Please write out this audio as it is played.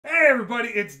everybody,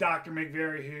 it's Dr.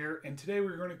 McVeary here, and today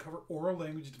we're going to cover oral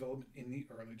language development in the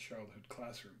early childhood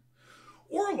classroom.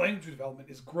 Oral language development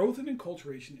is growth in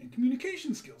enculturation and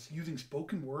communication skills using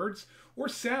spoken words or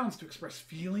sounds to express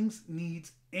feelings,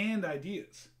 needs, and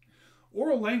ideas.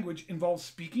 Oral language involves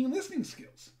speaking and listening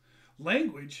skills.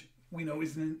 Language, we know,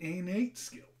 is an innate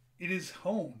skill. It is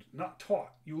honed, not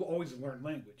taught. You will always learn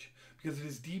language because it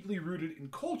is deeply rooted in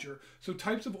culture, so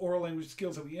types of oral language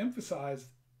skills that we emphasize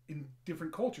in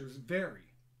different cultures vary.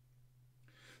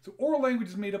 So oral language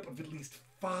is made up of at least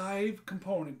 5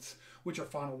 components, which are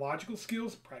phonological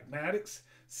skills, pragmatics,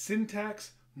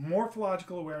 syntax,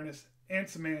 morphological awareness, and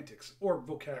semantics, or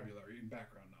vocabulary and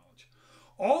background knowledge.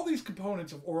 All these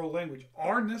components of oral language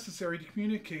are necessary to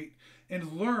communicate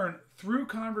and learn through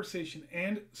conversation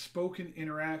and spoken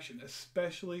interaction,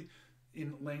 especially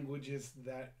in languages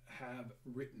that have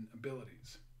written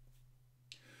abilities.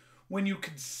 When you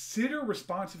consider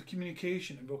responsive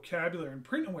communication and vocabulary and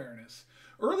print awareness,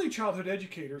 early childhood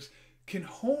educators can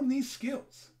hone these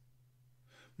skills.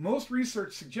 Most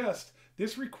research suggests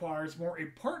this requires more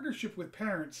a partnership with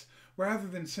parents rather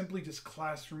than simply just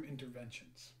classroom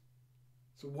interventions.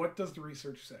 So what does the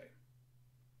research say?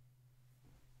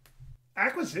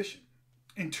 Acquisition.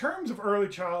 In terms of early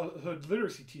childhood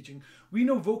literacy teaching, we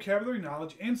know vocabulary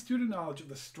knowledge and student knowledge of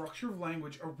the structure of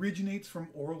language originates from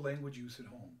oral language use at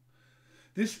home.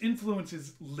 This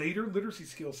influences later literacy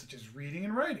skills such as reading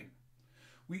and writing.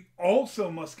 We also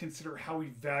must consider how we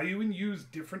value and use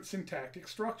different syntactic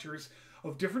structures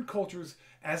of different cultures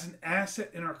as an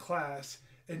asset in our class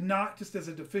and not just as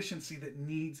a deficiency that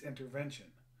needs intervention.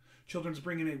 Children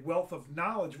bring in a wealth of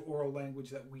knowledge of oral language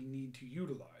that we need to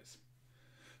utilize.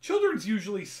 Children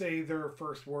usually say their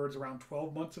first words around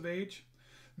 12 months of age.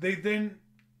 They then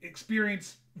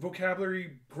experience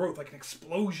vocabulary growth, like an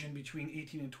explosion between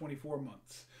 18 and 24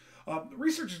 months.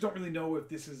 Researchers don't really know if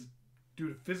this is due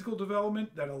to physical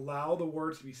development that allow the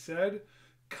words to be said,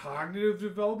 cognitive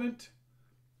development,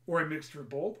 or a mixture of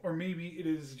both, or maybe it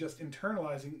is just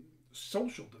internalizing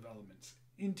social developments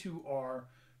into our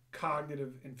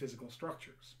cognitive and physical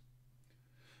structures.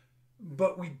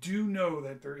 But we do know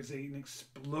that there is an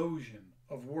explosion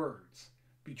of words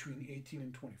between 18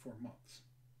 and 24 months.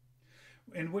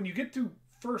 And when you get to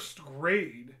first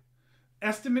grade,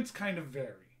 estimates kind of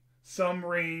vary. Some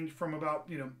range from about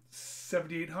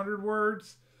 7,800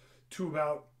 words to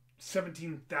about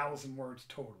 17,000 words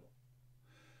total.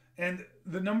 And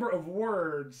the number of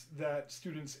words that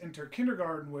students enter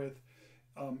kindergarten with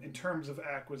in terms of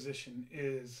acquisition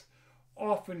is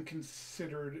often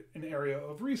considered an area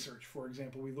of research. For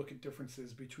example, we look at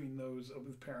differences between those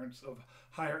with parents of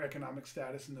higher economic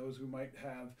status and those who might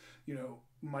have,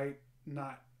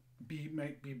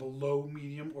 might be below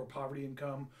medium or poverty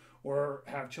income, or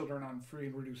have children on free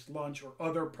and reduced lunch, or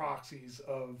other proxies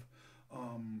of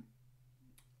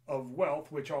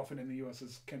wealth, which often in the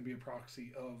U.S. can be a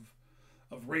proxy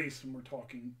of race when we're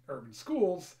talking urban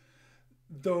schools.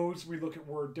 Those we look at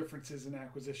word differences in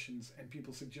acquisitions, and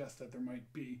people suggest that there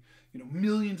might be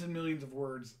millions and millions of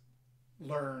words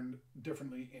learned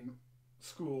differently in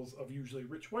schools of usually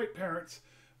rich white parents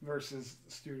versus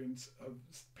students of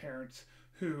parents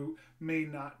who may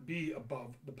not be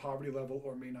above the poverty level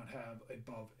or may not have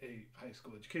above a high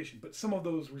school education. But some of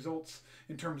those results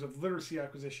in terms of literacy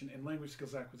acquisition and language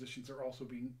skills acquisitions are also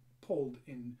being pulled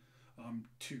in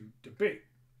to debate.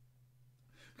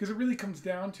 Because it really comes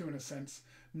down to, in a sense,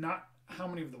 not how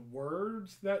many of the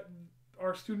words that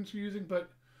our students are using,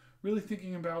 but really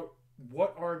thinking about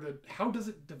how does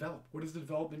it develop? What is the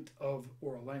development of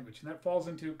oral language? And that falls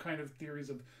into kind of theories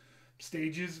of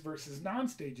stages versus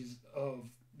non-stages of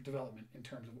development in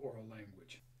terms of oral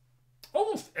language.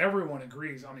 Almost everyone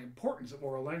agrees on the importance of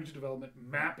oral language development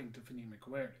mapping to phonemic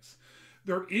awareness.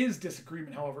 There is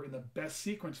disagreement, however, in the best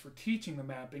sequence for teaching the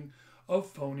mapping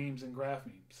of phonemes and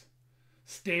graphemes.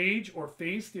 Stage or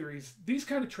phase theories, these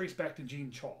kind of trace back to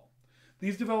Jean Chall.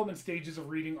 These development stages of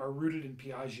reading are rooted in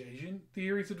Piagetian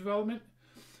theories of development,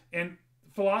 and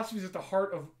philosophy is at the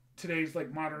heart of today's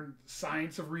modern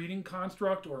science of reading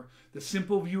construct, or the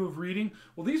simple view of reading.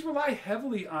 Well, these rely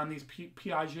heavily on these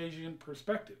Piagetian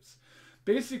perspectives.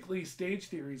 Basically, stage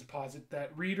theories posit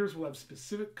that readers will have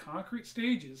specific concrete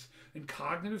stages and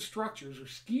cognitive structures or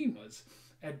schemas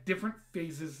at different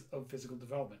phases of physical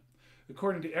development.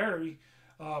 According to Airy,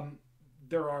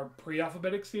 there are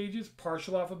pre-alphabetic stages,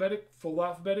 partial alphabetic, full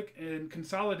alphabetic, and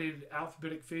consolidated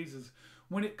alphabetic phases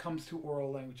when it comes to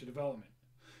oral language development.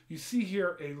 You see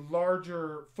here a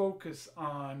larger focus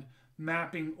on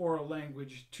mapping oral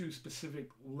language to specific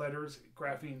letters,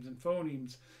 graphemes, and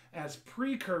phonemes as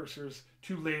precursors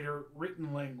to later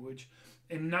written language,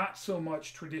 and not so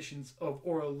much traditions of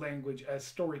oral language as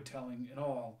storytelling and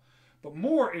all, but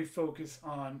more a focus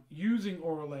on using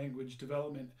oral language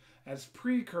development as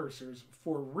precursors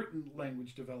for written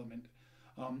language development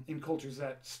in cultures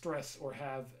that stress or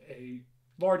have a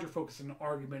larger focus on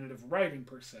argumentative writing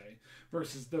per se,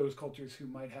 versus those cultures who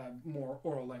might have more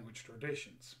oral language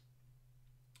traditions.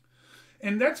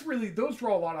 And that's really, those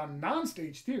draw a lot on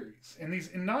non-stage theories. And these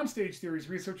in non-stage theories,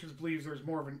 researchers believe there's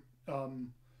more of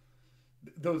an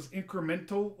those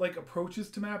incremental like approaches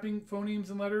to mapping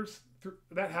phonemes and letters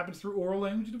that happens through oral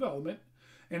language development,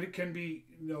 and it can be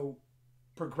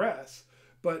progress.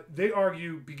 But they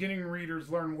argue beginning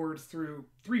readers learn words through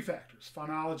three factors: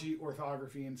 phonology,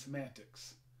 orthography, and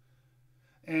semantics.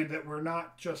 And that we're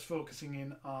not just focusing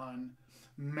in on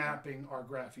mapping our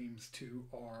graphemes to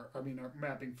our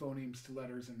mapping phonemes to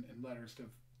letters and letters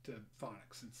to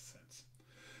phonics in a sense.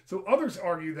 So others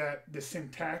argue that the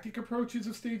syntactic approaches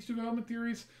of stage development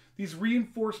theories, these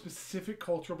reinforce specific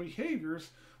cultural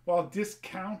behaviors while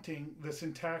discounting the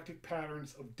syntactic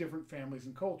patterns of different families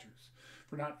and cultures.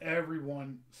 For not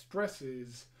everyone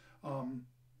stresses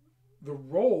the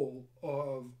role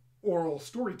of oral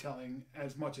storytelling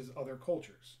as much as other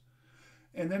cultures.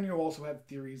 And then you also have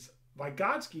theories,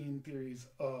 Vygotskian theories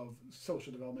of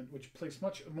social development, which place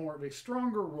much more of a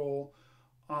stronger role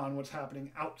on what's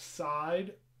happening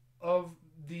outside of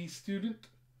the student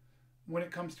when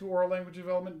it comes to oral language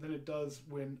development than it does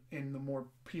when in the more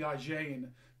Piagetian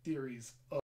theories